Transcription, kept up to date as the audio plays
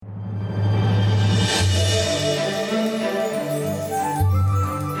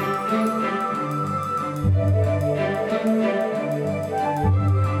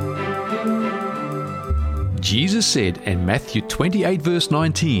Jesus said in Matthew 28 verse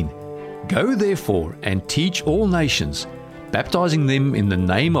 19, "Go therefore and teach all nations, baptizing them in the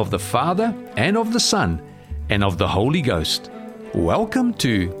name of the Father and of the Son and of the Holy Ghost." Welcome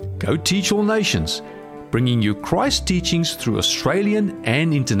to Go Teach All Nations, bringing you Christ teachings through Australian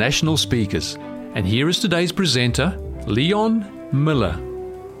and international speakers. And here is today's presenter, Leon Miller.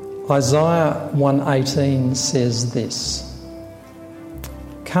 Isaiah 1:18 says this,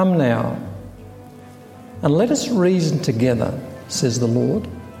 "Come now, and let us reason together, says the Lord.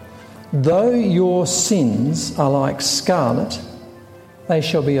 Though your sins are like scarlet, they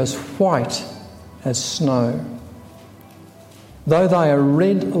shall be as white as snow. Though they are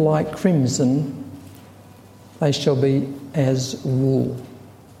red like crimson, they shall be as wool."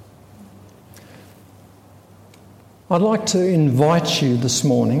 I'd like to invite you this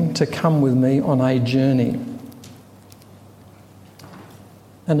morning to come with me on a journey.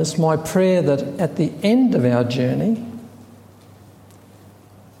 And it's my prayer that at the end of our journey,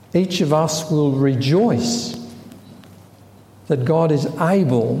 each of us will rejoice that God is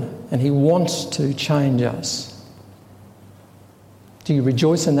able and He wants to change us. Do you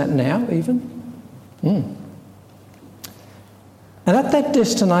rejoice in that now even? And at that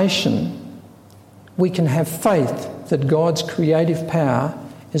destination, we can have faith that God's creative power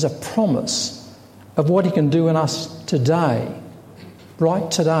is a promise of what He can do in us today, right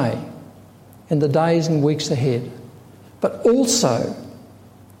today, in the days and weeks ahead. But also,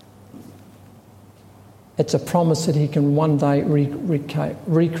 it's a promise that He can one day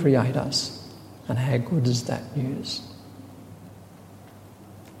recreate us. And how good is that news?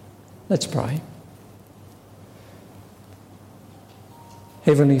 Let's pray.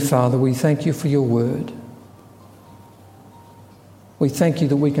 Heavenly Father, we thank You for Your word. We thank You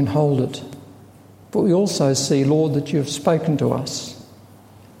that we can hold it. But we also see, Lord, that You have spoken to us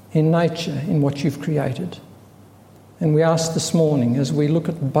in nature, in what You've created. And we ask this morning, as we look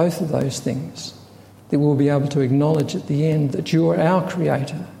at both of those things, that we'll be able to acknowledge at the end that You are our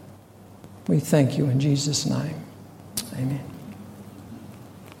Creator. We thank You in Jesus' name. Amen.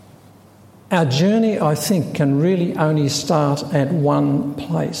 Our journey, I think, can really only start at one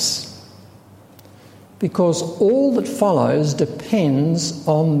place, because all that follows depends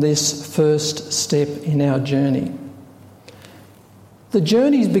on this first step in our journey. The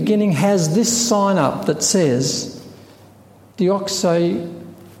journey's beginning has this sign up that says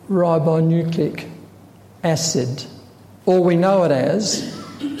deoxyribonucleic acid, or we know it as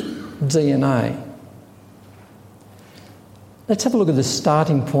DNA. Let's have a look at the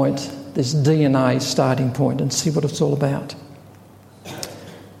starting point, this DNA starting point, and see what it's all about.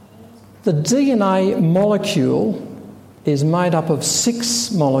 The DNA molecule is made up of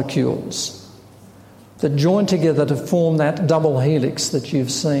 6 molecules that join together to form that double helix that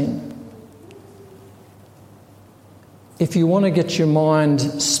you've seen. If you want to get your mind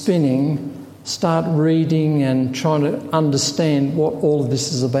spinning, start reading and trying to understand what all of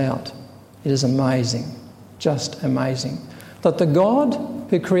this is about. It is amazing, just amazing. That the God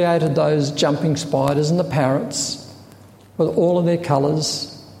who created those jumping spiders and the parrots with all of their colours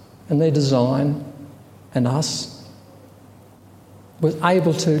and their design and us was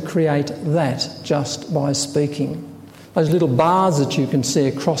able to create that just by speaking. Those little bars that you can see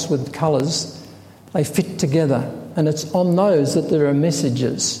across with colours, they fit together, and it's on those that there are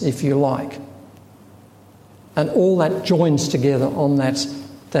messages, if you like. And all that joins together on that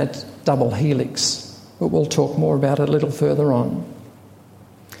double helix. But we'll talk more about it a little further on.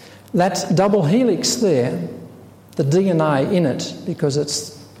 That double helix there, the DNA in it, because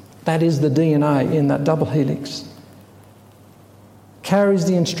that is the DNA in that double helix, carries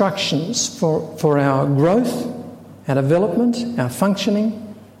the instructions for our growth, our development, our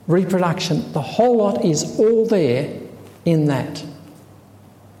functioning, reproduction. The whole lot is all there in that.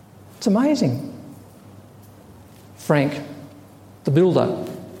 It's amazing. Frank, the builder,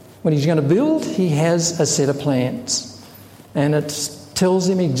 when he's going to build, he has a set of plans, and it tells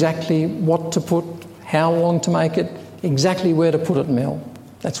him exactly what to put, how long to make it, exactly where to put it, Mel.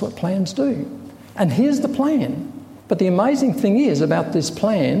 That's what plans do. And here's the plan. But the amazing thing is about this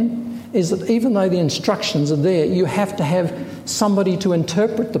plan is that even though the instructions are there, you have to have somebody to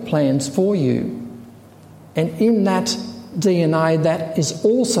interpret the plans for you. And in that DNA, that is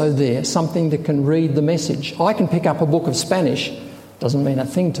also there, something that can read the message. I can pick up a book of Spanish, doesn't mean a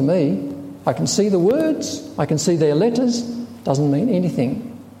thing to me. I can see the words, I can see their letters, doesn't mean anything.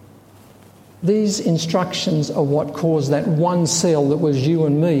 These instructions are what caused that one cell that was you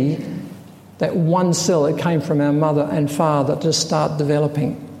and me, that one cell that came from our mother and father, to start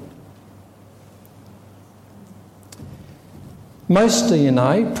developing. Most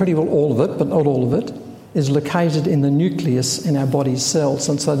DNA, pretty well all of it, but not all of it, is located in the nucleus in our body's cells.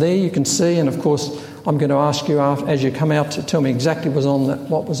 And so there you can see, and of course I'm going to ask you as you come out to tell me exactly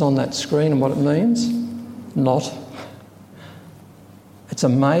what was on that screen and what it means. Not. It's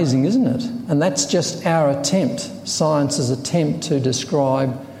amazing, isn't it? And that's just our attempt, science's attempt to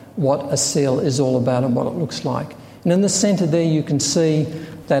describe what a cell is all about and what it looks like. And in the centre there you can see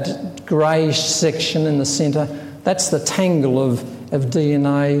that greyish section in the centre. That's the tangle of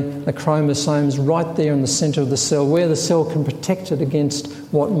DNA, the chromosomes, right there in the centre of the cell, where the cell can protect it against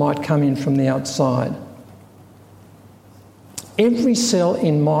what might come in from the outside. Every cell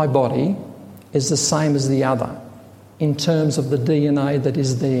in my body is the same as the other in terms of the DNA that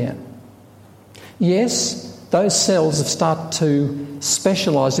is there. Yes, those cells have started to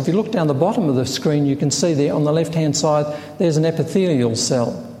specialise. If you look down the bottom of the screen, you can see there on the left-hand side, there's an epithelial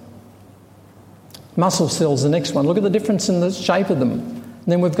cell. Muscle cell's the next one. Look at the difference in the shape of them. And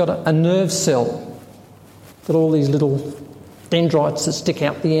then we've got a nerve cell. Got all these little dendrites that stick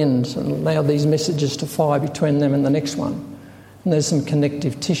out the end and allow these messages to fire between them and the next one. And there's some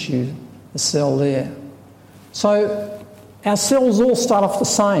connective tissue, a cell there. So our cells all start off the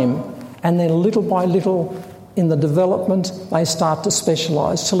same, and then little by little in the development they start to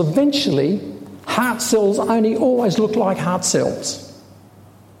specialise till eventually heart cells only always look like heart cells.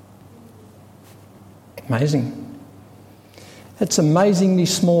 Amazing. It's amazingly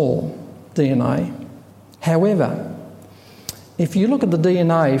small, DNA. However, if you look at the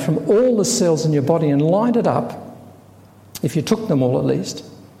DNA from all the cells in your body and line it up, if you took them all at least,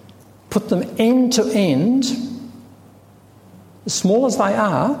 put them end to end, as small as they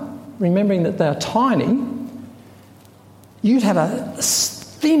are, remembering that they're tiny, you'd have a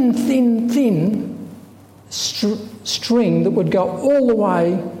thin string that would go all the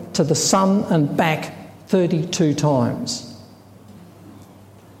way to the sun and back 32 times.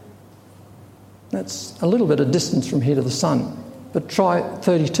 That's a little bit of distance from here to the sun, but try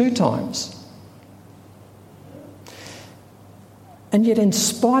 32 times. And yet, in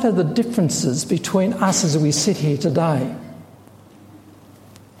spite of the differences between us as we sit here today,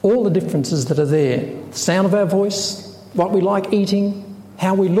 all the differences that are there, the sound of our voice, what we like eating,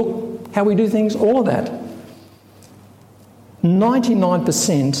 how we look, how we do things, all of that,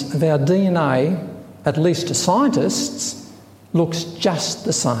 99% of our DNA, at least to scientists, looks just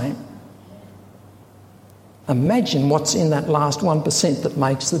the same. Imagine what's in that last 1% that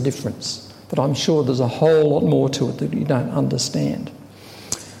makes the difference. But I'm sure there's a whole lot more to it that you don't understand.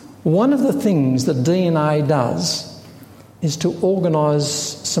 One of the things that DNA does is to organise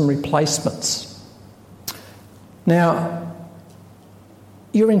some replacements. Now,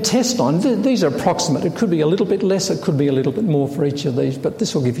 your intestine, these are approximate. It could be a little bit less, it could be a little bit more for each of these, but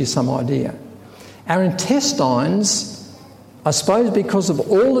this will give you some idea. Our intestines, I suppose because of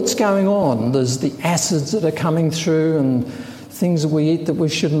all that's going on, there's the acids that are coming through and things that we eat that we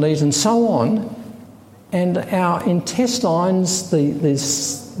shouldn't eat and so on, and our intestines,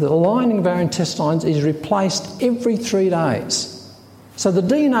 the lining of our intestines is replaced every 3 days. So the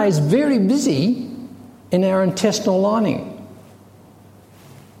DNA is very busy in our intestinal lining,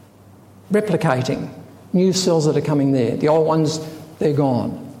 replicating new cells that are coming there. The old ones, they're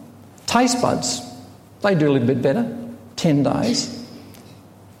gone. Taste buds, they do a little bit better, 10 days.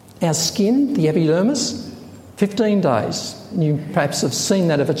 Our skin, the epidermis, 15 days. You perhaps have seen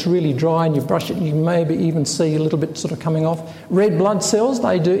that if it's really dry and you brush it, you maybe even see a little bit sort of coming off. Red blood cells,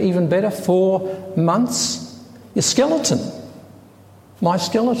 they do even better, 4 months. Your skeleton, my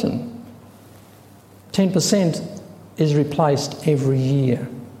skeleton, 10% is replaced every year.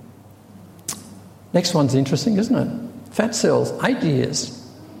 Next one's interesting, isn't it? Fat cells, 8 years.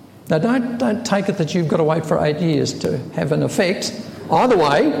 Now don't take it that you've got to wait for 8 years to have an effect either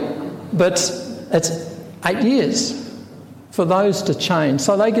way, but it's 8 years for those to change.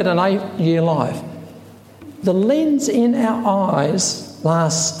 So they get an 8-year life. The lens in our eyes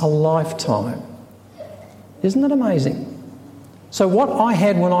lasts a lifetime. Isn't that amazing? So what I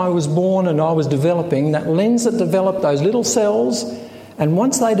had when I was born and I was developing, that lens that developed those little cells, and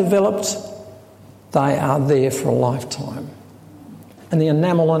once they developed, they are there for a lifetime. And the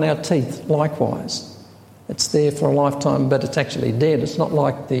enamel on our teeth, likewise. It's there for a lifetime, but it's actually dead. It's not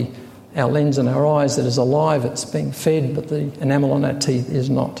like our lens in our eyes that is alive, it's being fed, but the enamel on our teeth is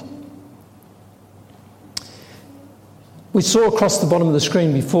not. We saw across the bottom of the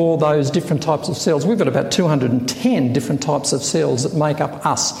screen before those different types of cells. We've got about 210 different types of cells that make up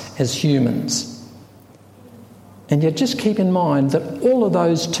us as humans. And yet just keep in mind that all of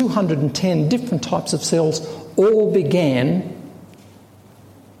those 210 different types of cells all began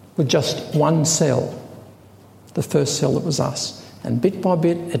with just one cell, the first cell that was us. And bit by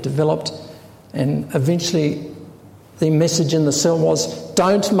bit it developed And eventually the message in the cell was,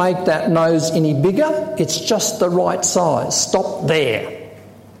 don't make that nose any bigger, it's just the right size, stop there.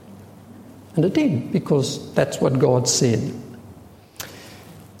 And it did, because that's what God said.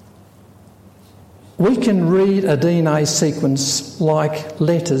 We can read a DNA sequence like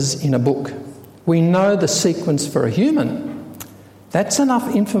letters in a book. We know the sequence for a human. That's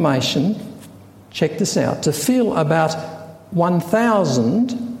enough information, check this out, to fill about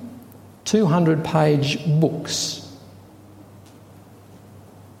 1,200-page books.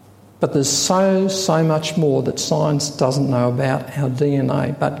 But there's so much more that science doesn't know about our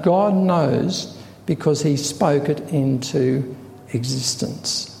DNA. But God knows because he spoke it into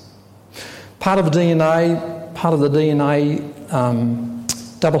existence. Part of the DNA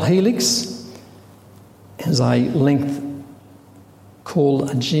double helix has a length called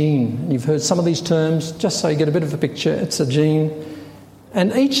a gene. And you've heard some of these terms, just so you get a bit of a picture. It's a gene.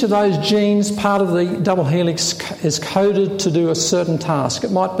 And each of those genes, part of the double helix, is coded to do a certain task.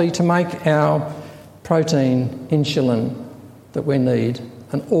 It might be to make our protein, insulin that we need,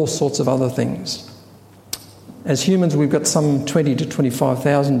 and all sorts of other things. As humans, we've got some 20 to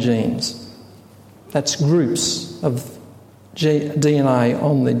 25,000 genes. That's groups of DNA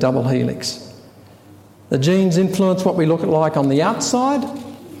on the double helix. The genes influence what we look like on the outside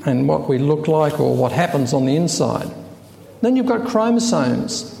and what we look like or what happens on the inside. Then you've got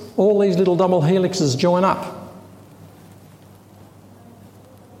chromosomes. All these little double helixes join up,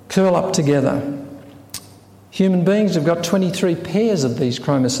 curl up together. Human beings have got 23 pairs of these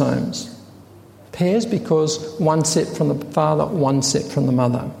chromosomes. Pairs because one set from the father, one set from the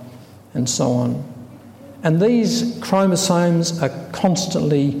mother, and so on. And these chromosomes are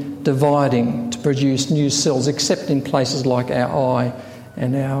constantly dividing to produce new cells, except in places like our eye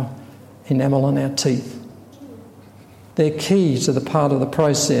and our enamel on our teeth. They're key to the part of the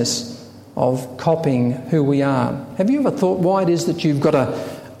process of copying who we are. Have you ever thought why it is that you've got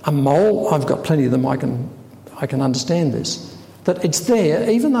a mole? I've got plenty of them, I can understand this. That it's there,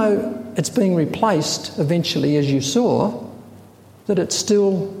 even though it's being replaced eventually, as you saw, that it's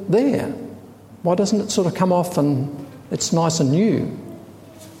still there. Why doesn't it sort of come off and it's nice and new?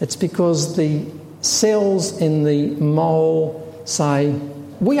 It's because the cells in the mole say,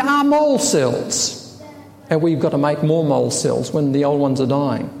 we are mole cells. And we've got to make more mole cells when the old ones are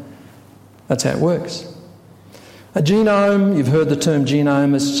dying. That's how it works. A genome, you've heard the term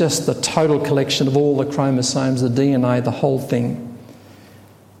genome, is just the total collection of all the chromosomes, the DNA, the whole thing.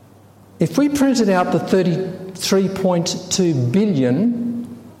 If we printed out the 33.2 billion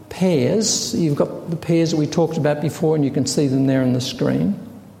pairs, you've got the pairs that we talked about before and you can see them there on the screen.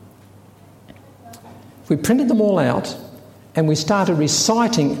 If we printed them all out and we started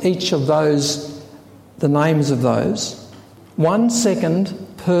reciting each of those, the names of those, 1 second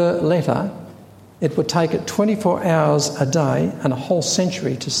per letter, it would take it 24 hours a day and a whole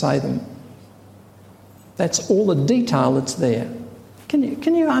century to say them. That's all the detail that's there. Can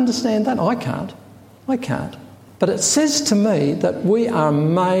you understand that? I can't. But it says to me that we are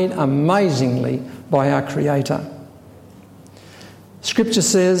made amazingly by our Creator. Scripture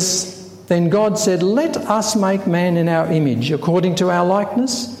says, then God said, let us make man in our image, according to our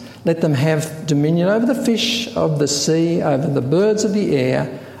likeness. Let them have dominion over the fish of the sea, over the birds of the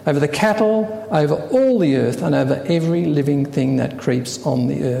air, over the cattle, over all the earth, and over every living thing that creeps on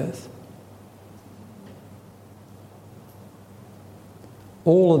the earth.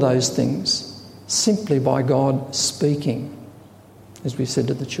 All of those things simply by God speaking, as we said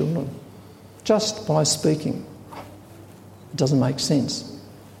to the children. Just by speaking. It doesn't make sense.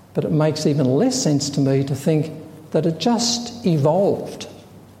 But it makes even less sense to me to think that it just evolved.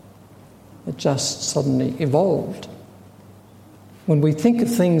 It just suddenly evolved. When we think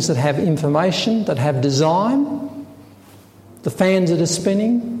of things that have information, that have design, the fans that are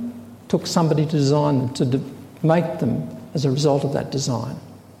spinning, took somebody to design them, to make them as a result of that design.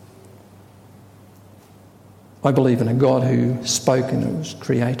 I believe in a God who spoke and who was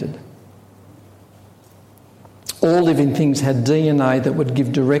created. All living things had DNA that would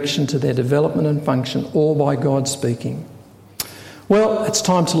give direction to their development and function, all by God speaking. Well, it's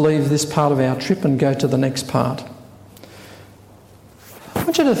time to leave this part of our trip and go to the next part. I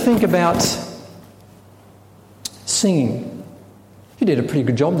want you to think about singing. You did a pretty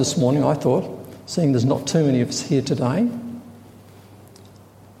good job this morning, I thought, seeing there's not too many of us here today.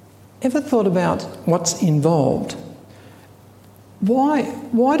 Ever thought about what's involved?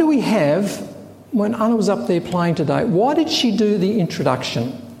 Why do we have, when Anna was up there playing today, why did she do the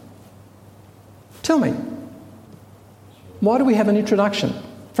introduction? Tell me. Why do we have an introduction?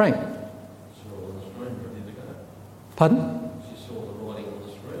 Frank? She saw the screen ready to go. Pardon? She saw the writing on the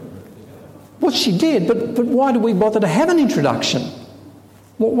screen ready to go. Well, she did, but why do we bother to have an introduction?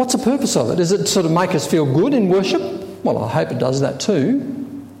 What's the purpose of it? Is it sort of make us feel good in worship? Well, I hope it does that too.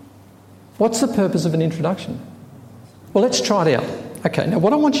 What's the purpose of an introduction? Well, let's try it out. Okay, now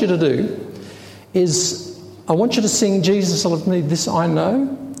what I want you to do is I want you to sing Jesus Loved Me, This I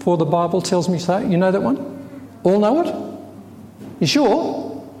Know, for the Bible tells me so. You know that one? All know it? You sure?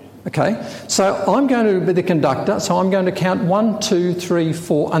 Okay, so I'm going to be the conductor, so I'm going to count 1, 2, 3,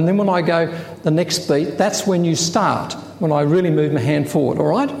 4, and then when I go the next beat, that's when you start, when I really move my hand forward, all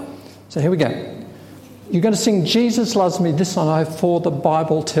right? So here we go. You're going to sing Jesus Loves Me, This I Know, for the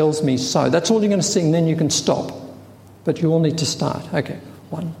Bible tells me so. That's all you're going to sing, then you can stop. But you all need to start. Okay,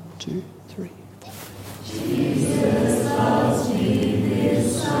 1, 2, 3, 4. Jesus loves me,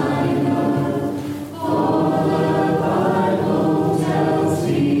 this I know, for the Bible tells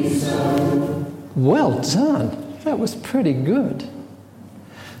me so. Well done. That was pretty good.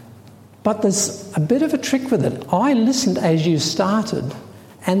 But there's a bit of a trick with it. I listened as you started,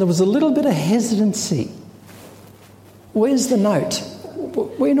 and there was a little bit of hesitancy. Where's the note?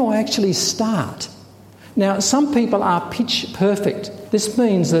 Where do I actually start? Now, some people are pitch perfect. This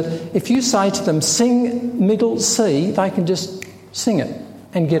means that if you say to them, sing middle C, they can just sing it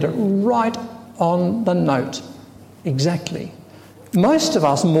and get it right on the note. Exactly. Most of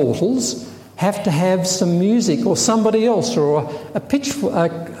us mortals have to have some music or somebody else or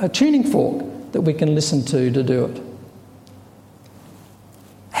a tuning fork that we can listen to do it.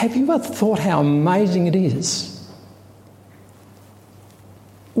 Have you ever thought how amazing it is?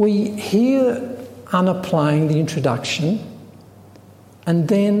 We hear Anna playing the introduction, and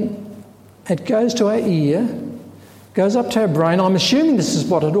then it goes to our ear, goes up to our brain. I'm assuming this is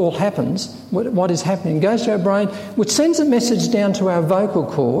what it all happens, what is happening. It goes to our brain, which sends a message down to our vocal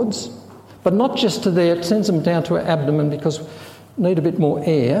cords, but not just to there, it sends them down to our abdomen because we need a bit more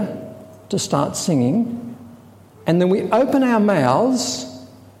air to start singing. And then we open our mouths,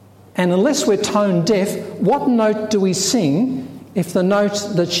 and unless we're tone deaf, what note do we sing? If the note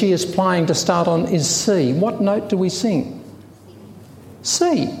that she is playing to start on is C, what note do we sing?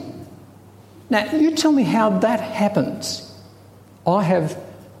 C. Now, you tell me how that happens. I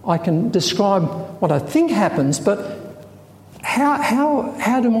can describe what I think happens, but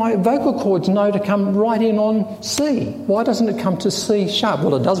how do my vocal cords know to come right in on C? Why doesn't it come to C sharp?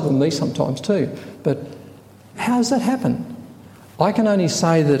 Well, it does with me sometimes too, but how does that happen? I can only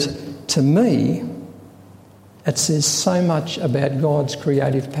say that to me, it says so much about God's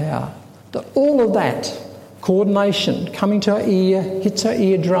creative power. That all of that coordination coming to our ear, hits our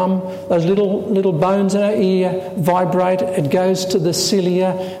eardrum, those little bones in our ear vibrate, it goes to the cilia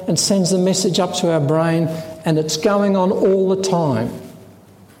and sends the message up to our brain, and it's going on all the time.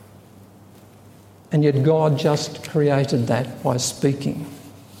 And yet God just created that by speaking.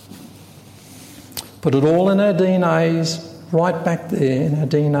 Put it all in our DNAs, right back there, in our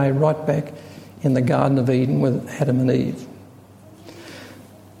DNA, right back in the Garden of Eden with Adam and Eve.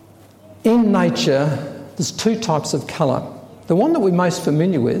 In nature, there's two types of colour. The one that we're most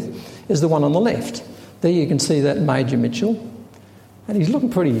familiar with is the one on the left. There you can see that Major Mitchell. And he's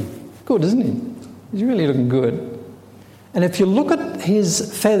looking pretty good, isn't he? He's really looking good. And if you look at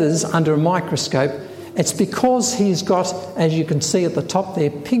his feathers under a microscope, it's because he's got, as you can see at the top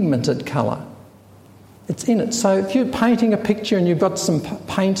there, pigmented colour. It's in it. So if you're painting a picture and you've got some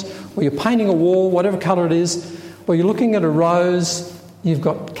paint, or you're painting a wall, whatever colour it is, or you're looking at a rose, you've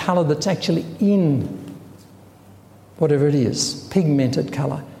got colour that's actually in whatever it is, pigmented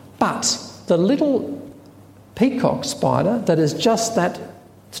colour. But the little peacock spider that is just that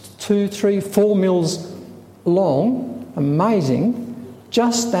 2, 3, 4 mils long, amazing,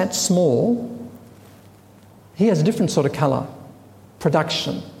 just that small, he has a different sort of colour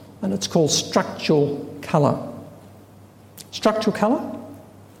production. And it's called structural colour. Structural colour?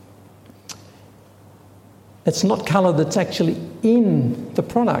 It's not colour that's actually in the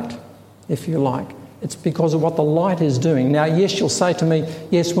product, if you like. It's because of what the light is doing. Now, yes, you'll say to me,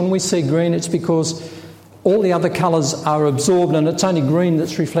 yes, when we see green, it's because all the other colours are absorbed and it's only green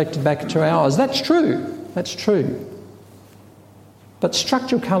that's reflected back to our eyes. That's true. That's true. But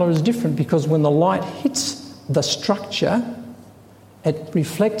structural colour is different because when the light hits the structure, it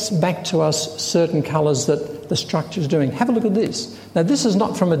reflects back to us certain colours that the structure is doing. Have a look at this. Now, this is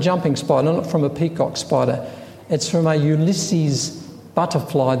not from a jumping spider, not from a peacock spider. It's from a Ulysses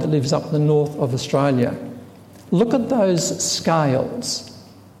butterfly that lives up in the north of Australia. Look at those scales.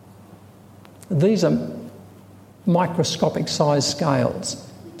 These are microscopic size scales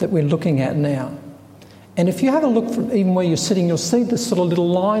that we're looking at now. And if you have a look from even where you're sitting, you'll see the sort of little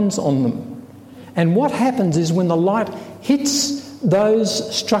lines on them. And what happens is when the light hits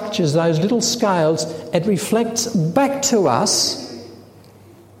those structures, those little scales, it reflects back to us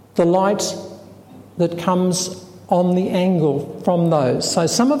the light that comes on the angle from those. So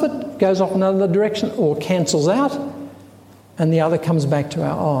some of it goes off another direction or cancels out, and the other comes back to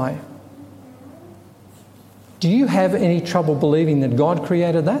our eye. Do you have any trouble believing that God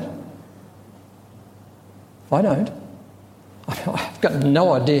created that? I don't. I've got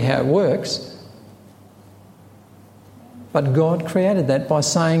no idea how it works. But God created that by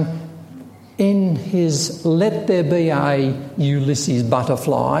saying, in his let there be a Ulysses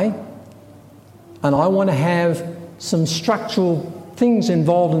butterfly, and I want to have some structural things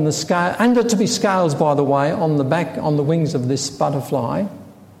involved in the scale, and there to be scales, by the way, on the back, on the wings of this butterfly,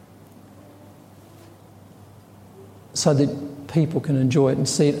 so that people can enjoy it and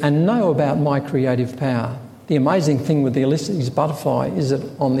see it and know about my creative power. The amazing thing with the Ulysses butterfly is that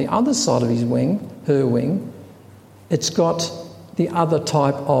on the other side of his wing, her wing, it's got the other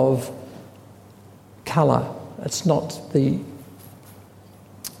type of colour. It's not the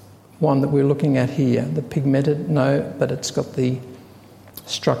one that we're looking at here, the pigmented, no, but it's got the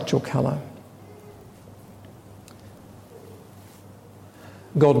structural colour.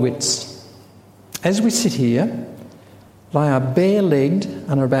 Godwits. As we sit here, they are bare-legged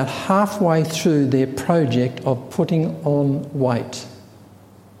and are about halfway through their project of putting on weight.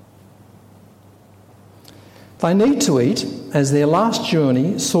 They need to eat, as their last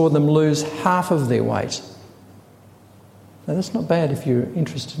journey saw them lose half of their weight. Now, that's not bad if you're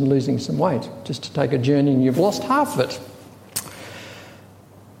interested in losing some weight, just to take a journey and you've lost half of it.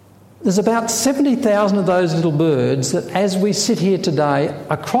 There's about 70,000 of those little birds that, as we sit here today,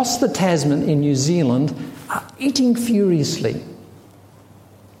 across the Tasman in New Zealand, are eating furiously.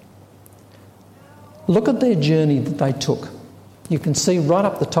 Look at their journey that they took. You can see right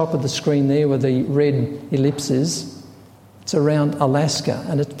up the top of the screen there where the red ellipse is. It's around Alaska,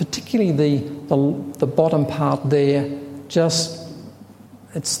 and it's particularly the bottom part there.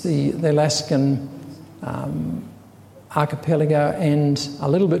 It's the Alaskan archipelago, and a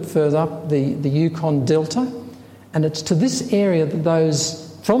little bit further up the Yukon Delta, and it's to this area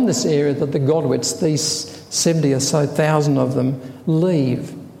that from this area that the Godwits, these 70 or so thousand of them,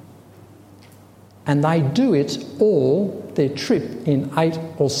 leave. And they do it all, their trip, in 8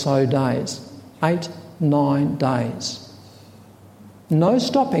 or so days. 8, 9 days. No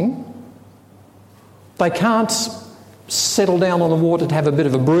stopping. They can't settle down on the water to have a bit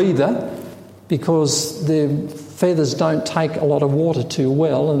of a breather because their feathers don't take a lot of water too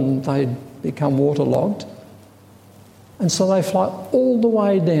well and they become waterlogged. And so they fly all the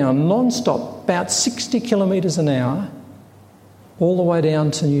way down, non-stop, about 60 kilometres an hour, all the way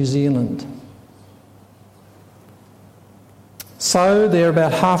down to New Zealand. So they're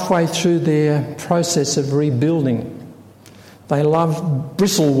about halfway through their process of rebuilding. They love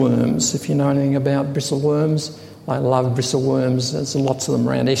bristleworms. If you know anything about bristleworms, they love bristleworms. There's lots of them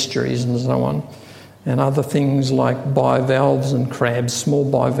around estuaries and so on. And other things like bivalves and crabs, small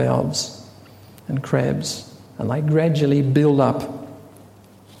bivalves and crabs. And they gradually build up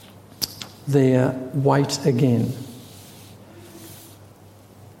their weight again.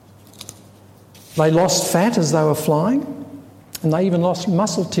 They lost fat as they were flying, and they even lost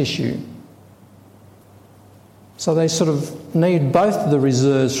muscle tissue. So they sort of need both the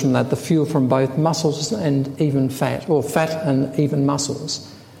reserves from that, the fuel from both muscles and even fat, or fat and even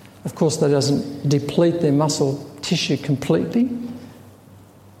muscles. Of course, that doesn't deplete their muscle tissue completely,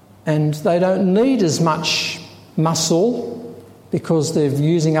 and they don't need as much muscle because they're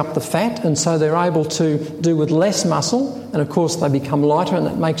using up the fat, and so they're able to do with less muscle, and of course they become lighter, and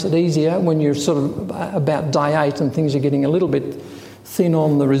that makes it easier when you're sort of about day 8 and things are getting a little bit thin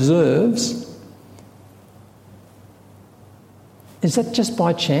on the reserves. Is that just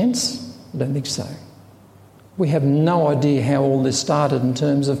by chance? I don't think so. We have no idea how all this started in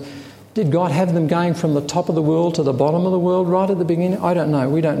terms of, did God have them going from the top of the world to the bottom of the world right at the beginning? I don't know.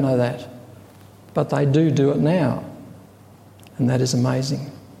 We don't know that. But they do it now. And that is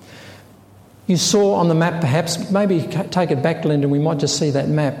amazing. You saw on the map, perhaps, maybe take it back, Linda, we might just see that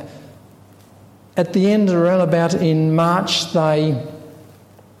map. At the end, around about in March, they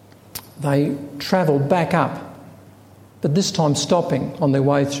travelled back up, but this time stopping on their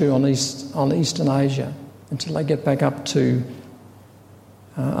way through on Eastern Asia until they get back up to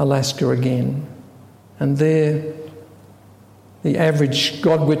Alaska again. And there, the average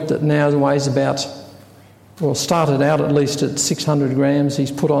Godwit that now weighs about, well, started out at least at 600 grams.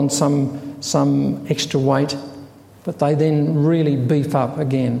 He's put on some extra weight, but they then really beef up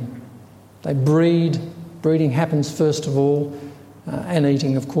again. They breed. Breeding happens first of all, and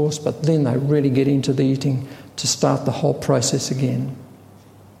eating, of course, but then they really get into the eating to start the whole process again.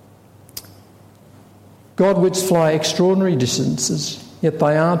 Godwits fly extraordinary distances, yet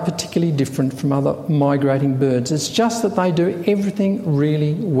they aren't particularly different from other migrating birds. It's just that they do everything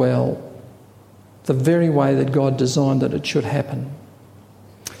really well, the very way that God designed that it should happen.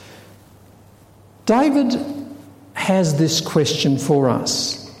 David has this question for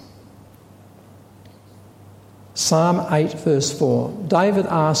us. Psalm 8 verse 4. David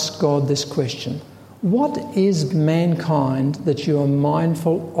asks God this question: what is mankind that you are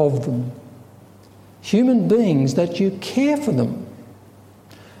mindful of them? Human beings that you care for them.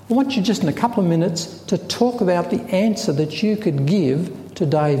 I want you just in a couple of minutes to talk about the answer that you could give to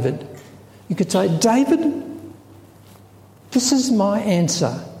David. You could say, David, this is my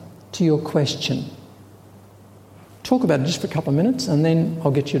answer to your question. Talk about it just for a couple of minutes and then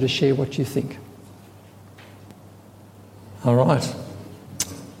I'll get you to share what you think. All right.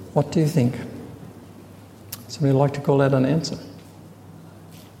 What do you think? Somebody like to call that an answer?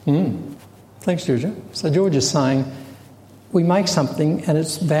 Thanks, Georgia. So George is saying we make something and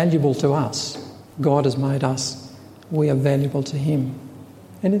it's valuable to us. God has made us. We are valuable to him.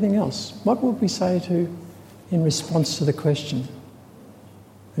 Anything else? What would we say in response to the question?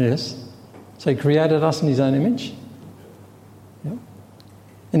 Yes. So he created us in his own image. Yeah.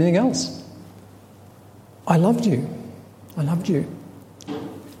 Anything else? I loved you. I loved you.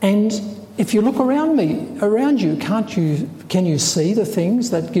 And if you look around you, can you see the things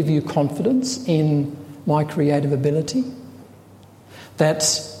that give you confidence in my creative ability? That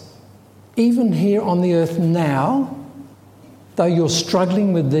even here on the earth now, though you're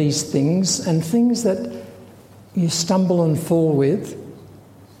struggling with these things and things that you stumble and fall with,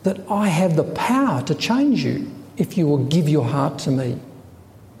 that I have the power to change you if you will give your heart to me.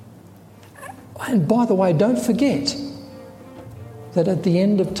 And by the way, don't forget that at the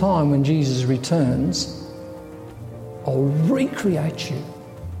end of time when Jesus returns, I'll recreate you.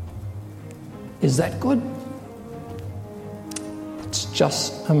 Is that good? It's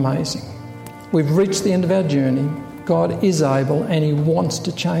just amazing. We've reached the end of our journey. God is able and he wants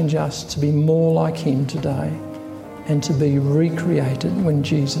to change us to be more like him today and to be recreated when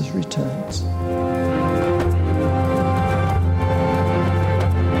Jesus returns.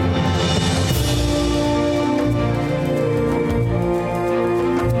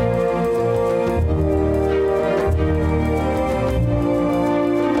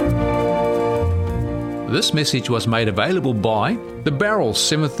 This message was made available by the Barrel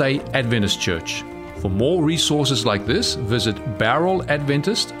Seventh-day Adventist Church. For more resources like this, visit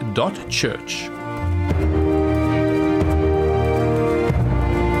barreladventist.church.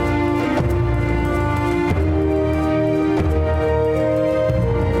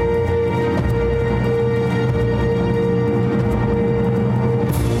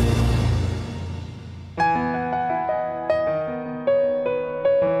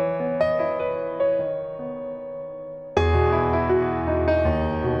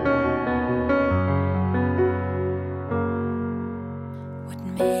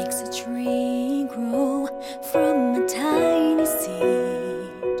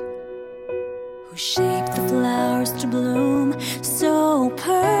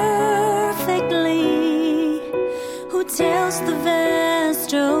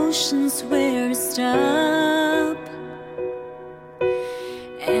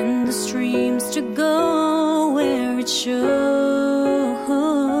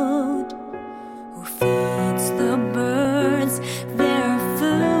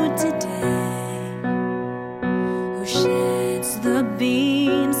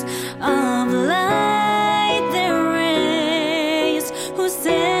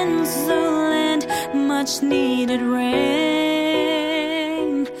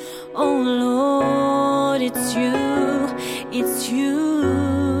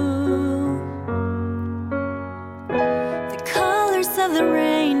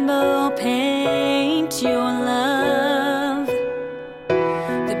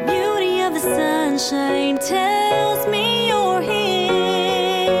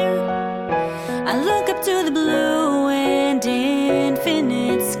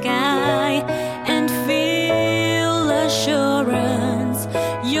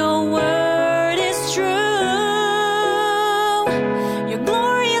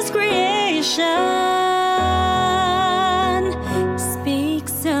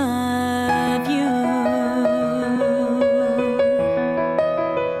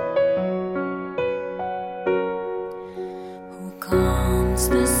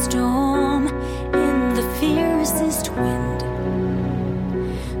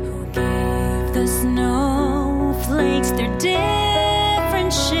 Snowflakes, their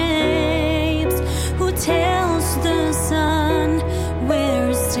different shapes, who tells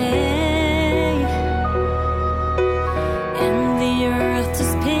to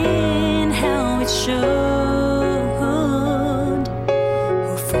spin how it should.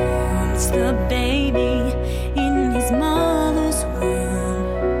 Who forms the baby in his mother's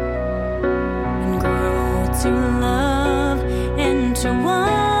womb and grow to love and to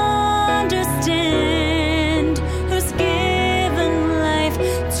understand, who's given life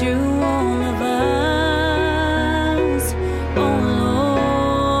to all of us. Oh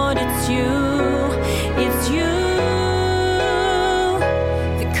Lord, it's you, it's you.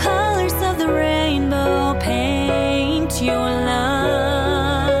 The colors of the rainbow paint your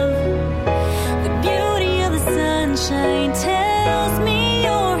love. The beauty of the sunshine tells me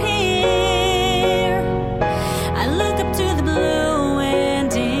you're here. I look up to the blue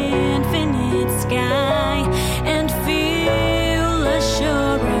and infinite sky and feel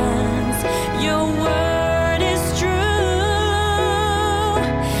assurance. Your word is true.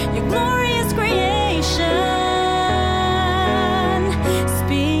 Your glorious creation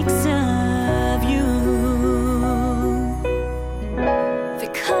speaks of you. The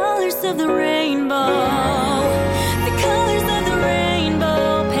colors of the rainbow, the colors of the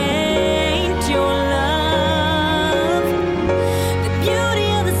rainbow paint your love. The beauty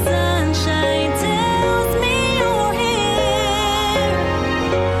of the sunshine tells me you're here.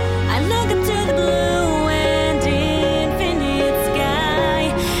 I look up to the blue and infinite sky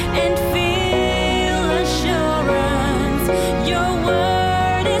and feel assurance. Your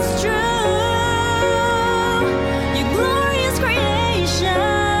word is true. Your glorious creation.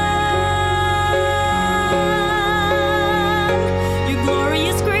 Your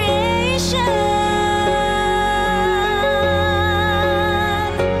glorious creation.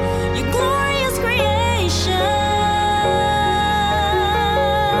 Your glorious creation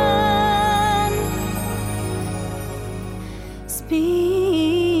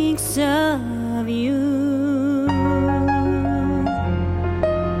speaks of you.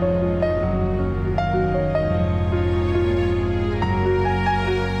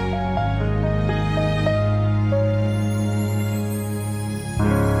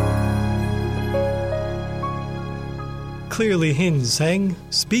 Clearly Hinn sang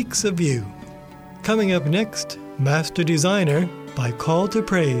Speaks of You. Coming up next, Master Designer by Call to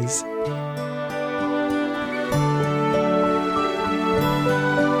Praise.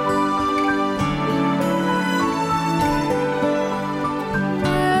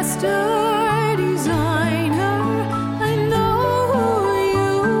 Master designer, I know who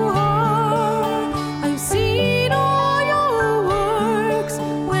you are. I've seen all your works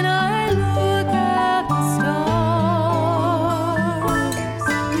when I look at the stars.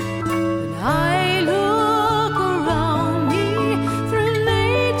 When I look around me through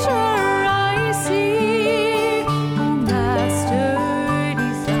nature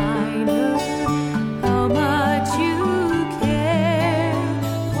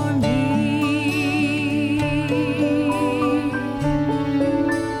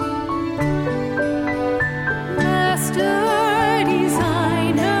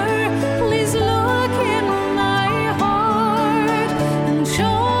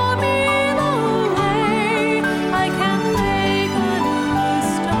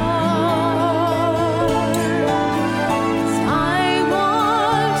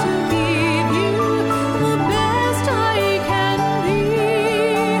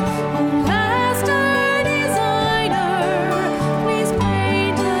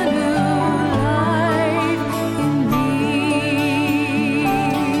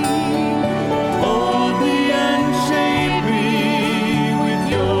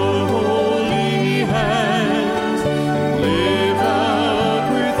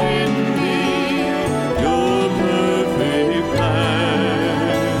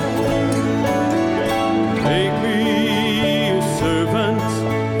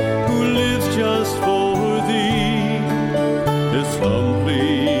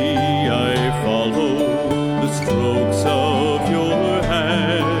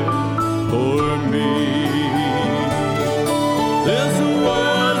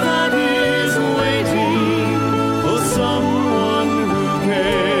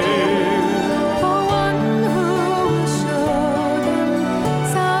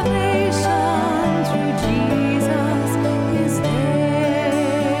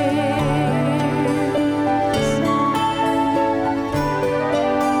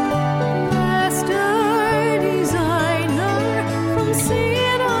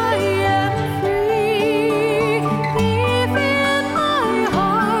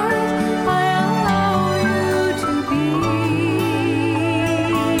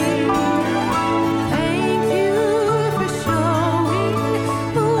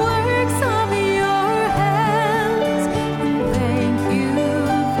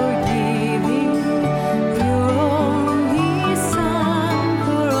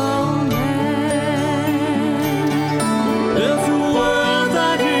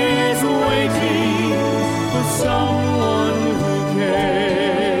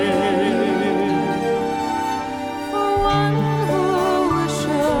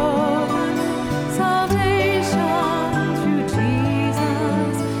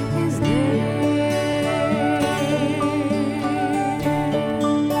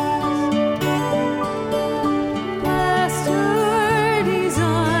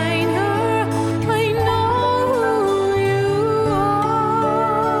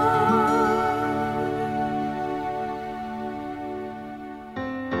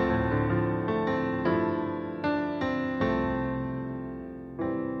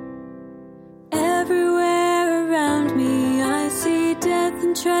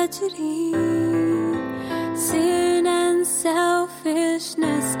tragedy. Sin and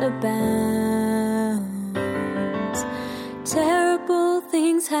selfishness abounds. Terrible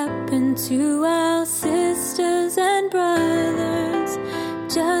things happen to our sisters and brothers.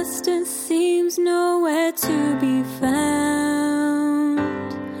 Justice seems nowhere to be found.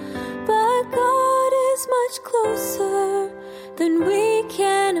 But God is much closer than we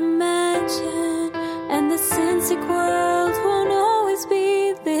can imagine, and the sin-sick world won't always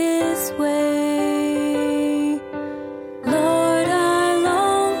be this way. Lord, I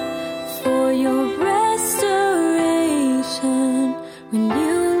long for your restoration when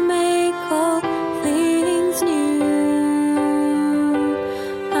you make all things new.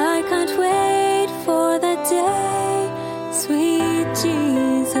 I can't wait for that day, sweet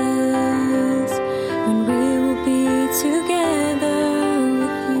Jesus, when we will be together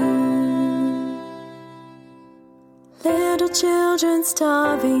with you. Little children,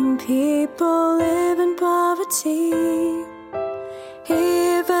 starving people live in poverty.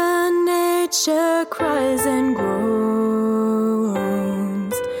 Even nature cries and groans.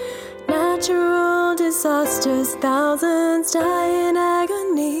 Natural disasters, thousands die in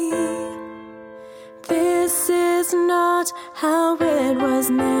agony. This is not how it was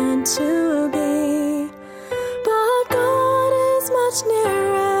meant to be. But God is much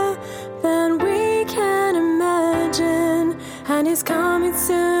nearer than we can imagine, and He's coming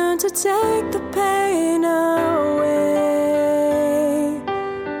soon to take the pain away.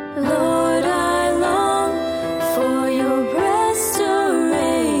 Lord, I long for your restoration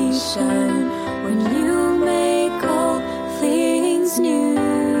when you make all things new.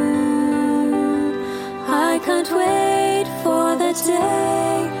 I can't wait for that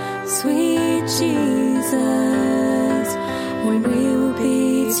day, sweet Jesus, when we will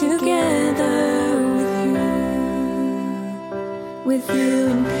be together with you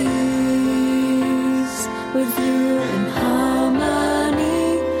in peace, with you in harmony,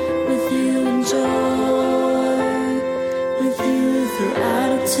 with you in joy, with you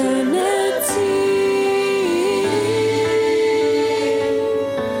throughout eternity.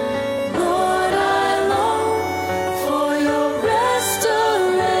 Lord, I long for your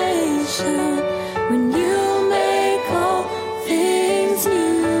restoration when you make all things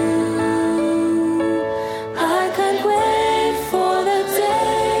new. I can't wait for the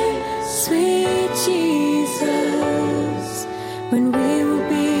day, sweet Jesus, when we will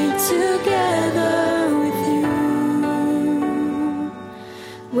be together with you,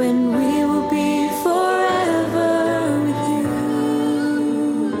 when we will be forever with you,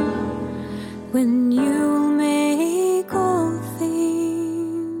 when you make all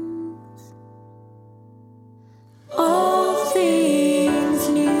things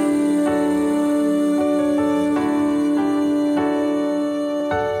new.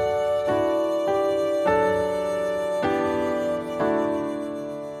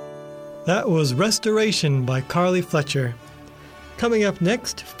 That was Restoration by Carly Fletcher. Coming up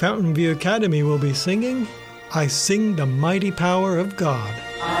next, Fountain View Academy will be singing I Sing the Mighty Power of God.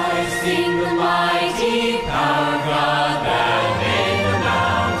 I sing the mighty power of God that made the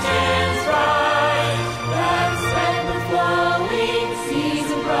mountains rise, that spread the flowing seas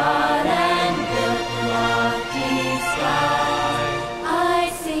abroad and built the lofty sky.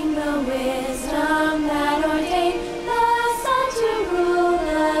 I sing the wisdom that ordained the sun to rule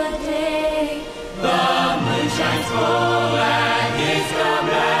the day. The moon shines full at His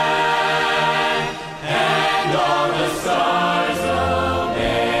command, and all the stars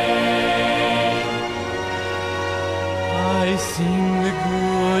obey. I sing the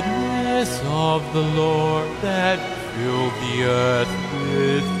goodness of the Lord that filled the earth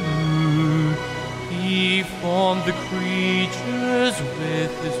with food. He formed the creatures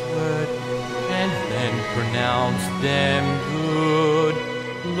with His word and then pronounced them good.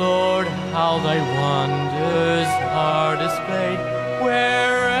 Lord, how thy wonders are displayed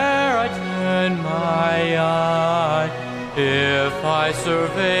where'er I turn my eye. If I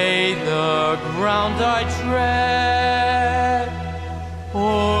survey the ground I tread,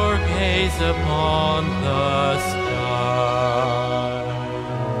 or gaze upon the sky,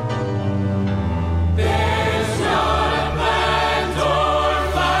 There's not a plant or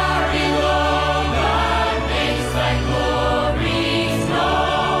flower below that makes thy glories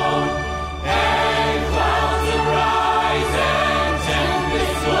known. And clouds arise and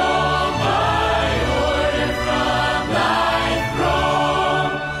tempests flow by order from thy throne.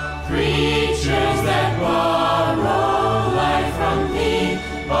 Creatures that borrow life from thee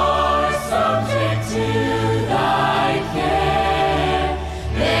are subject to thy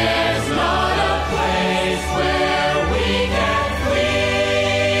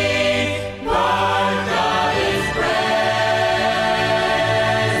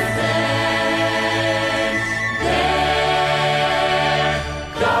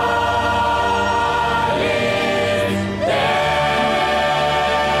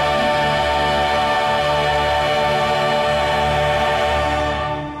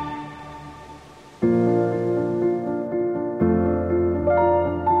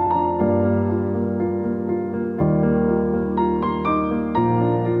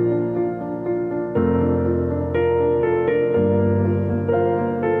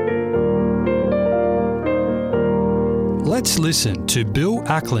Let's listen to Bill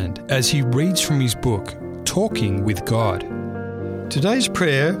Ackland as he reads from his book, Talking with God. Today's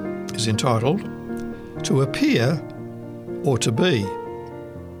prayer is entitled, To Appear or to Be.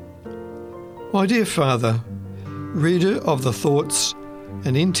 My dear Father, reader of the thoughts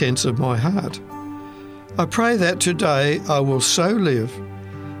and intents of my heart, I pray that today I will so live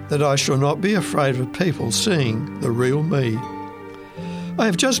that I shall not be afraid of people seeing the real me. I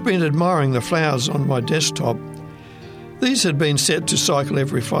have just been admiring the flowers on my desktop. These had been set to cycle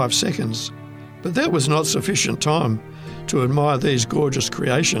every 5 seconds, but that was not sufficient time to admire these gorgeous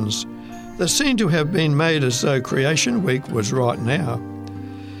creations that seem to have been made as though Creation Week was right now.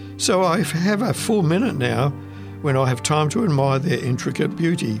 So I have a full minute now when I have time to admire their intricate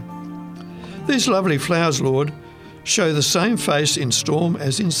beauty. These lovely flowers, Lord, show the same face in storm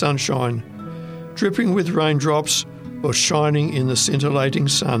as in sunshine, dripping with raindrops or shining in the scintillating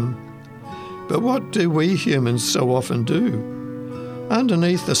sun. But what do we humans so often do?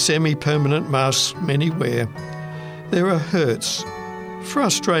 Underneath the semi-permanent masks many wear, there are hurts,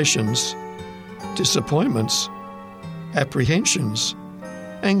 frustrations, disappointments, apprehensions,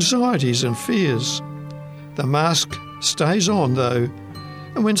 anxieties and fears. The mask stays on though,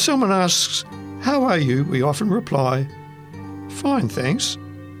 and when someone asks, "How are you?" we often reply, "Fine, thanks,"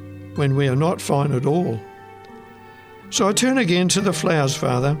 when we are not fine at all. So I turn again to the flowers,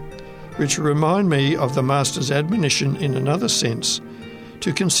 Father, which remind me of the Master's admonition in another sense,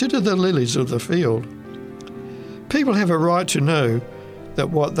 to consider the lilies of the field. People have a right to know that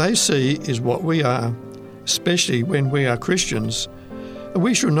what they see is what we are, especially when we are Christians. And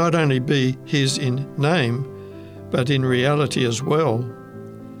we should not only be His in name, but in reality as well.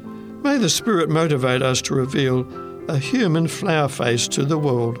 May the Spirit motivate us to reveal a human flower face to the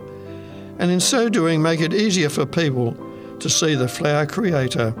world, and in so doing make it easier for people to see the flower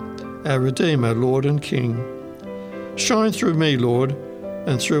Creator, our Redeemer, Lord and King. Shine through me, Lord,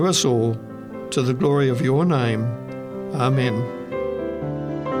 and through us all, to the glory of your name. Amen.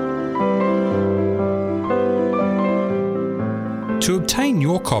 To obtain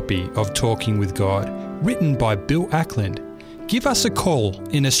your copy of Talking with God, written by Bill Ackland, give us a call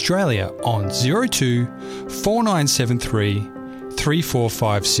in Australia on 02 4973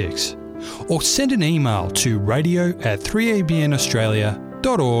 3456 or send an email to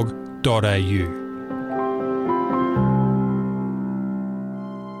radio@3abnaustralia.org.au.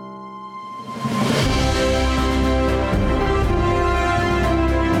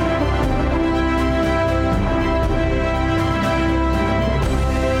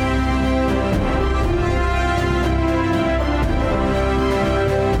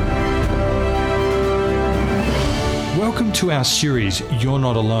 Welcome to our series, You're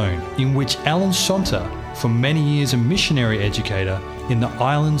Not Alone, in which Alan Sonta, for many years a missionary educator in the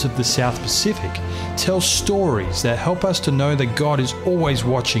islands of the South Pacific, tells stories that help us to know that God is always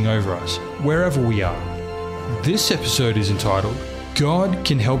watching over us, wherever we are. This episode is entitled, God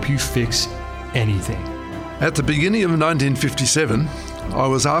Can Help You Fix Anything. At the beginning of 1957, I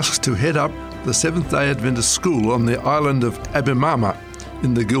was asked to head up the Seventh-day Adventist school on the island of Abemama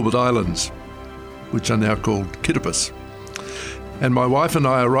in the Gilbert Islands, which are now called Kiribati. And my wife and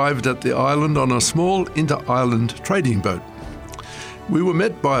I arrived at the island on a small inter-island trading boat. We were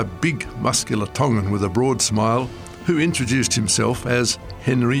met by a big, muscular Tongan with a broad smile who introduced himself as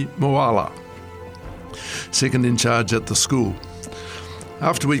Henry Moala, second in charge at the school.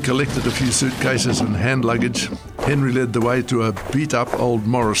 After we collected a few suitcases and hand luggage, Henry led the way to a beat-up old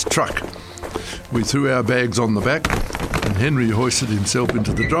Morris truck. We threw our bags on the back and Henry hoisted himself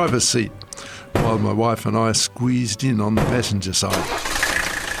into the driver's seat, while my wife and I squeezed in on the passenger side.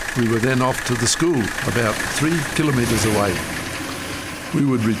 We were then off to the school, about 3 kilometres away. We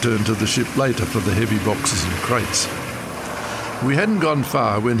would return to the ship later for the heavy boxes and crates. We hadn't gone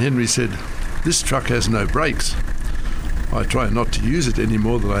far when Henry said, "This truck has no brakes. I try not to use it any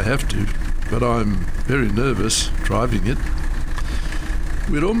more than I have to, but I'm very nervous driving it."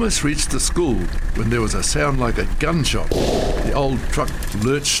 We'd almost reached the school when there was a sound like a gunshot. The old truck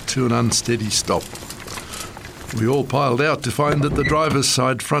lurched to an unsteady stop. We all piled out to find that the driver's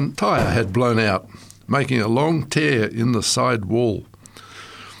side front tyre had blown out, making a long tear in the side wall.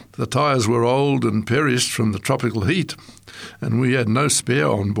 The tyres were old and perished from the tropical heat, and we had no spare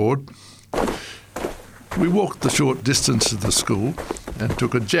on board. We walked the short distance to the school and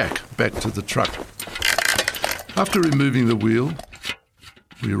took a jack back to the truck. After removing the wheel,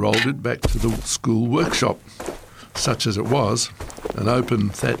 we rolled it back to the school workshop, such as it was, an open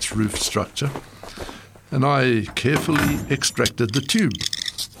thatch roof structure, and I carefully extracted the tube.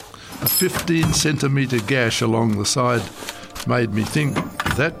 A 15-centimetre gash along the side made me think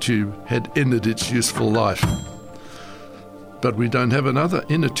that tube had ended its useful life. But we don't have another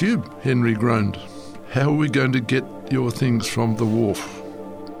inner tube, Henry groaned. How are we going to get your things from the wharf?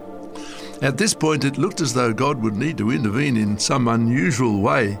 At this point, it looked as though God would need to intervene in some unusual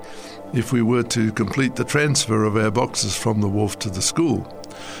way if we were to complete the transfer of our boxes from the wharf to the school.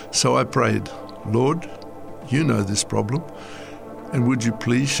 So I prayed, Lord, you know this problem, and would you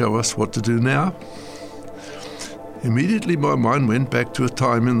please show us what to do now? Immediately my mind went back to a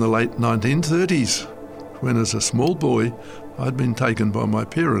time in the late 1930s, when as a small boy I'd been taken by my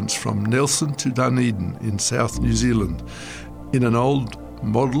parents from Nelson to Dunedin in South New Zealand in an old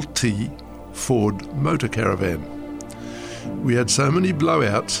Model T Ford motor caravan. We had so many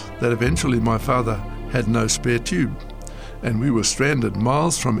blowouts that eventually my father had no spare tube, and we were stranded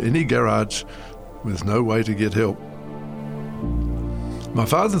miles from any garage with no way to get help. My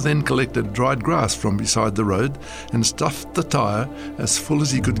father then collected dried grass from beside the road and stuffed the tyre as full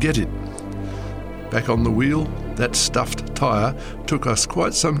as he could get it. Back on the wheel, that stuffed tyre took us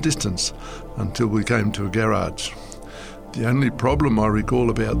quite some distance until we came to a garage. The only problem I recall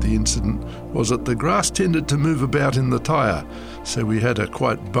about the incident was that the grass tended to move about in the tyre, so we had a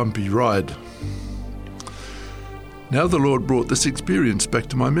quite bumpy ride. Now the Lord brought this experience back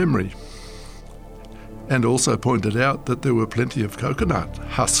to my memory, and also pointed out that there were plenty of coconut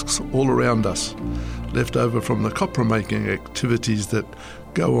husks all around us, left over from the copra making activities that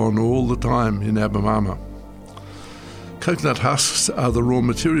go on all the time in Abemama. Coconut husks are the raw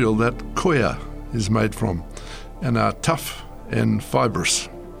material that koia is made from, and are tough and fibrous.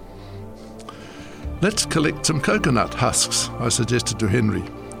 Let's collect some coconut husks, I suggested to Henry.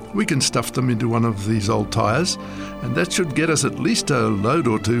 We can stuff them into one of these old tyres, and that should get us at least a load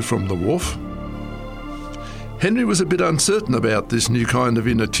or two from the wharf. Henry was a bit uncertain about this new kind of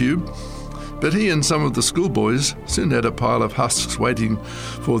inner tube, but he and some of the schoolboys soon had a pile of husks waiting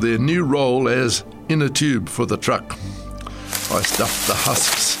for their new role as inner tube for the truck. I stuffed the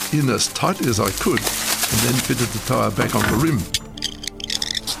husks in as tight as I could and then fitted the tyre back on the rim.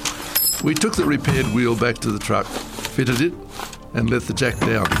 We took the repaired wheel back to the truck, fitted it, and let the jack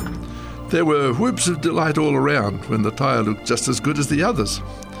down. There were whoops of delight all around when the tyre looked just as good as the others.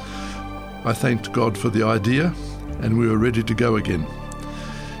 I thanked God for the idea, and we were ready to go again.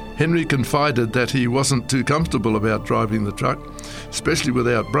 Henry confided that he wasn't too comfortable about driving the truck, especially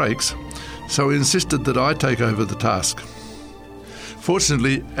without brakes, so he insisted that I take over the task.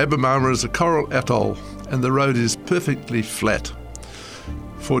 Fortunately, Abemama is a coral atoll, and the road is perfectly flat.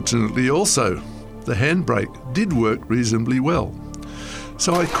 Fortunately also, the handbrake did work reasonably well.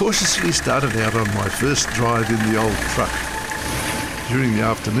 So I cautiously started out on my first drive in the old truck. During the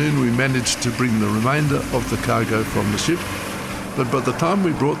afternoon we managed to bring the remainder of the cargo from the ship, but by the time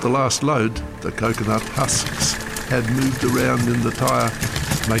we brought the last load, the coconut husks had moved around in the tyre,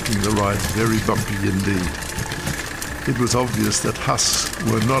 making the ride very bumpy indeed. It was obvious that husks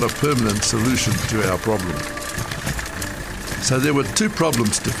were not a permanent solution to our problem. So there were two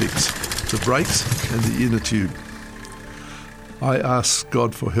problems to fix, the brakes and the inner tube. I asked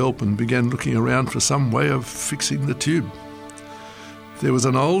God for help and began looking around for some way of fixing the tube. There was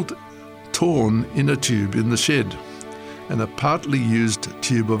an old, torn inner tube in the shed and a partly used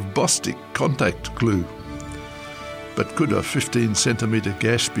tube of Bostik contact glue. But could a 15-centimetre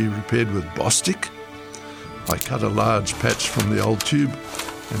gash be repaired with Bostik? I cut a large patch from the old tube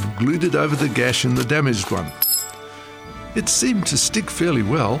and glued it over the gash in the damaged one. It seemed to stick fairly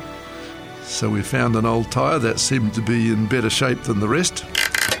well, so we found an old tyre that seemed to be in better shape than the rest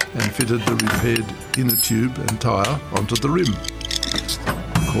and fitted the repaired inner tube and tyre onto the rim.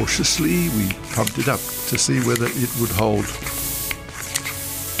 Cautiously we pumped it up to see whether it would hold.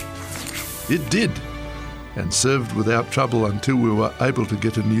 It did, and served without trouble until we were able to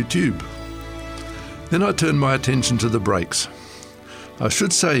get a new tube. Then I turned my attention to the brakes. I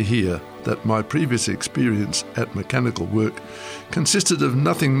should say here that my previous experience at mechanical work consisted of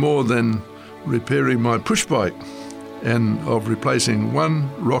nothing more than repairing my push bike and of replacing one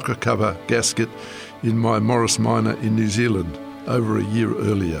rocker cover gasket in my Morris Minor in New Zealand over a year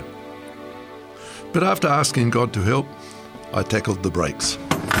earlier. But after asking God to help, I tackled the brakes.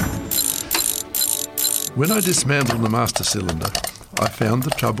 When I dismantled the master cylinder, I found the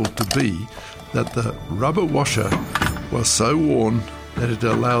trouble to be that the rubber washer was so worn that it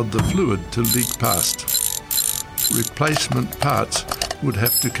allowed the fluid to leak past. Replacement parts would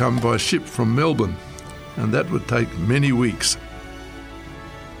have to come by ship from Melbourne, and that would take many weeks.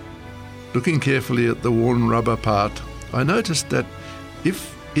 Looking carefully at the worn rubber part, I noticed that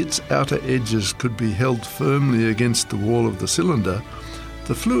if its outer edges could be held firmly against the wall of the cylinder,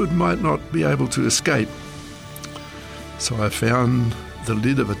 the fluid might not be able to escape. So I found the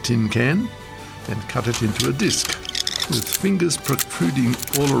lid of a tin can and cut it into a disc, with fingers protruding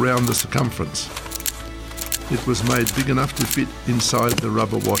all around the circumference. It was made big enough to fit inside the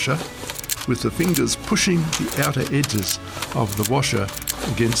rubber washer, with the fingers pushing the outer edges of the washer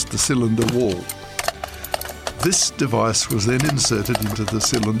against the cylinder wall. This device was then inserted into the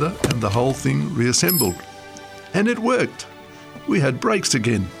cylinder and the whole thing reassembled. And it worked. We had brakes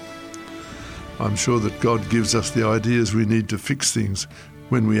again. I'm sure that God gives us the ideas we need to fix things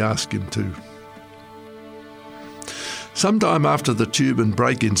when we ask Him to. Sometime after the tube and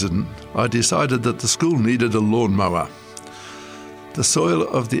brake incident, I decided that the school needed a lawnmower. The soil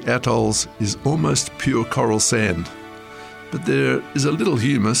of the atolls is almost pure coral sand, but there is a little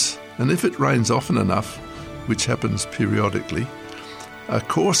humus, and if it rains often enough, which happens periodically, a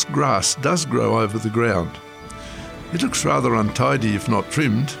coarse grass does grow over the ground. It looks rather untidy if not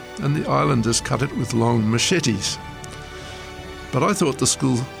trimmed, and the islanders cut it with long machetes. But I thought the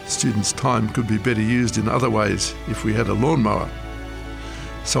school students' time could be better used in other ways if we had a lawnmower.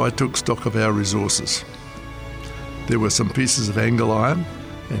 So I took stock of our resources. There were some pieces of angle iron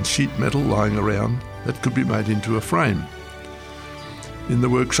and sheet metal lying around that could be made into a frame. In the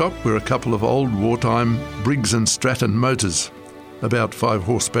workshop were a couple of old wartime Briggs & Stratton motors, about 5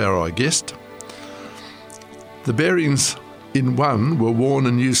 horsepower I guessed. The bearings in one were worn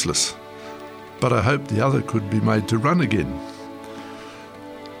and useless, but I hoped the other could be made to run again.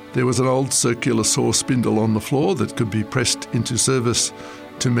 There was an old circular saw spindle on the floor that could be pressed into service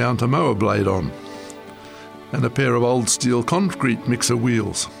to mount a mower blade on, and a pair of old steel concrete mixer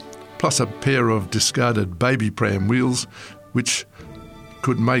wheels, plus a pair of discarded baby pram wheels which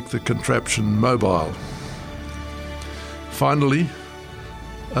could make the contraption mobile. Finally,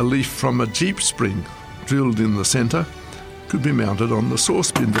 a leaf from a Jeep spring drilled in the centre could be mounted on the saw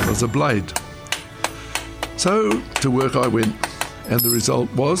spindle as a blade. So to work I went, and the result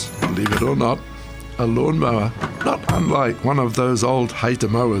was, believe it or not, a lawnmower not unlike one of those old Hayter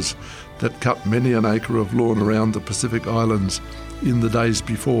mowers that cut many an acre of lawn around the Pacific Islands in the days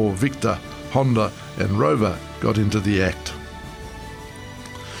before Victor, Honda and Rover got into the act.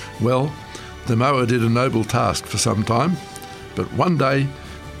 Well, the mower did a noble task for some time, but one day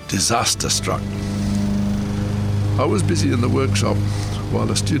disaster struck. I was busy in the workshop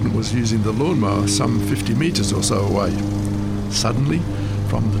while a student was using the lawnmower some 50 metres or so away. Suddenly,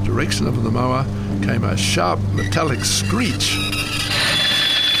 from the direction of the mower came a sharp metallic screech.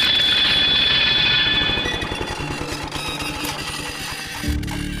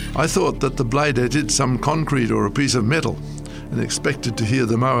 I thought that the blade had hit some concrete or a piece of metal and expected to hear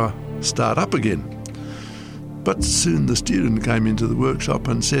the mower start up again. But soon the student came into the workshop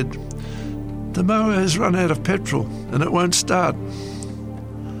and said, "The mower has run out of petrol and it won't start."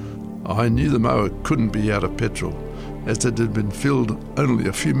 I knew the mower couldn't be out of petrol, as it had been filled only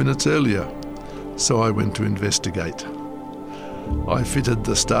a few minutes earlier, so I went to investigate. I fitted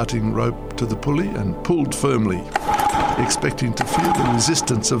the starting rope to the pulley and pulled firmly, expecting to feel the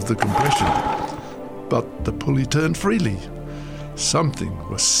resistance of the compression. But the pulley turned freely. Something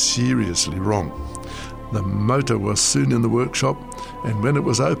was seriously wrong. The motor was soon in the workshop, and when it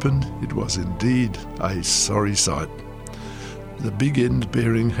was opened, it was indeed a sorry sight. The big end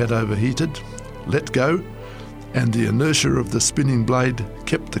bearing had overheated, let go, and the inertia of the spinning blade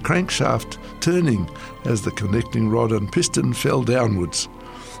kept the crankshaft turning as the connecting rod and piston fell downwards.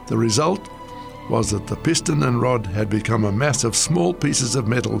 The result was that the piston and rod had become a mass of small pieces of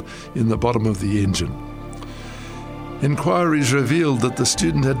metal in the bottom of the engine. Inquiries revealed that the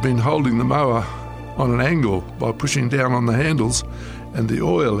student had been holding the mower on an angle by pushing down on the handles, and the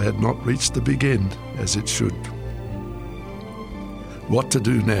oil had not reached the big end as it should. What to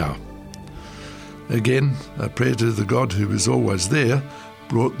do now? Again, a prayer to the God who is always there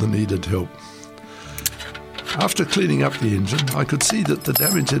brought the needed help. After cleaning up the engine, I could see that the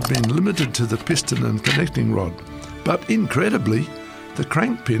damage had been limited to the piston and connecting rod, but incredibly, the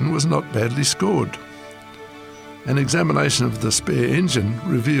crank pin was not badly scored. An examination of the spare engine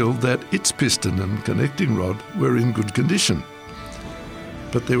revealed that its piston and connecting rod were in good condition,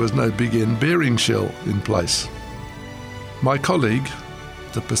 but there was no big end bearing shell in place. My colleague,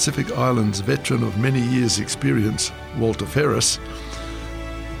 the Pacific Islands veteran of many years' experience, Walter Ferris,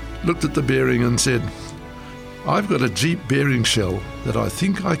 looked at the bearing and said, "I've got a Jeep bearing shell that I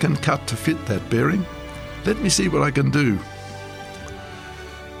think I can cut to fit that bearing. Let me see what I can do."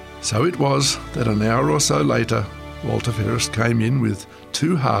 So it was that an hour or so later, Walter Ferris came in with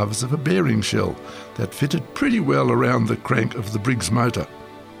 2 halves of a bearing shell that fitted pretty well around the crank of the Briggs motor.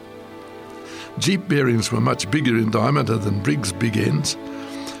 Jeep bearings were much bigger in diameter than Briggs big ends,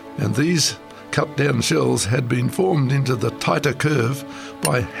 and these cut-down shells had been formed into the tighter curve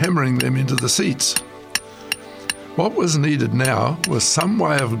by hammering them into the seats. What was needed now was some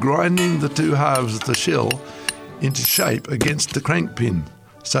way of grinding the two halves of the shell into shape against the crank pin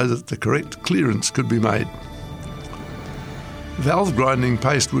so that the correct clearance could be made. Valve grinding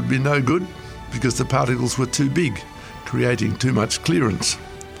paste would be no good because the particles were too big, creating too much clearance.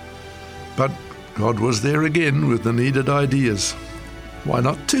 But God was there again with the needed ideas. Why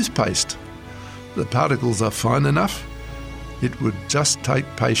not toothpaste? The particles are fine enough. It would just take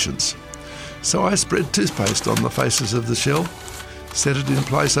patience. So I spread toothpaste on the faces of the shell, set it in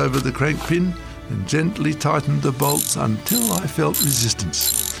place over the crank pin, and gently tightened the bolts until I felt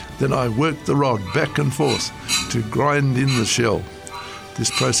resistance. Then I worked the rod back and forth to grind in the shell. This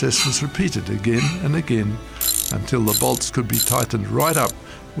process was repeated again and again until the bolts could be tightened right up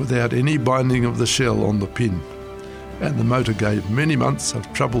without any binding of the shell on the pin, and the motor gave many months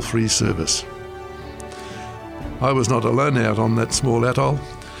of trouble-free service. I was not alone out on that small atoll,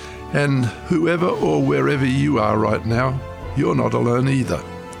 and whoever or wherever you are right now, you're not alone either.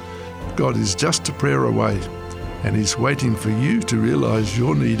 God is just a prayer away, and He's waiting for you to realise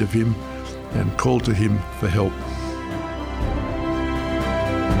your need of Him and call to Him for help.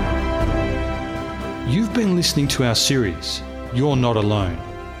 You've been listening to our series, You're Not Alone.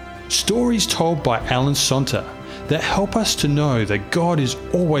 Stories told by Alan Sonta that help us to know that God is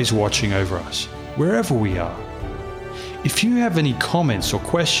always watching over us, wherever we are. If you have any comments or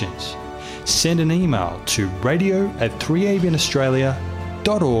questions, send an email to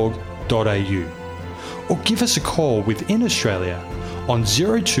radio@3abnaustralia.org.au or give us a call within Australia on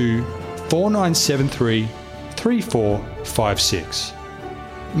 02 4973 3456.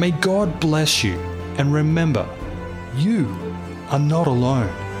 May God bless you, and remember, you are not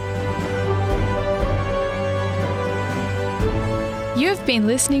alone. You have been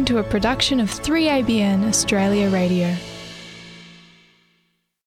listening to a production of 3ABN Australia Radio.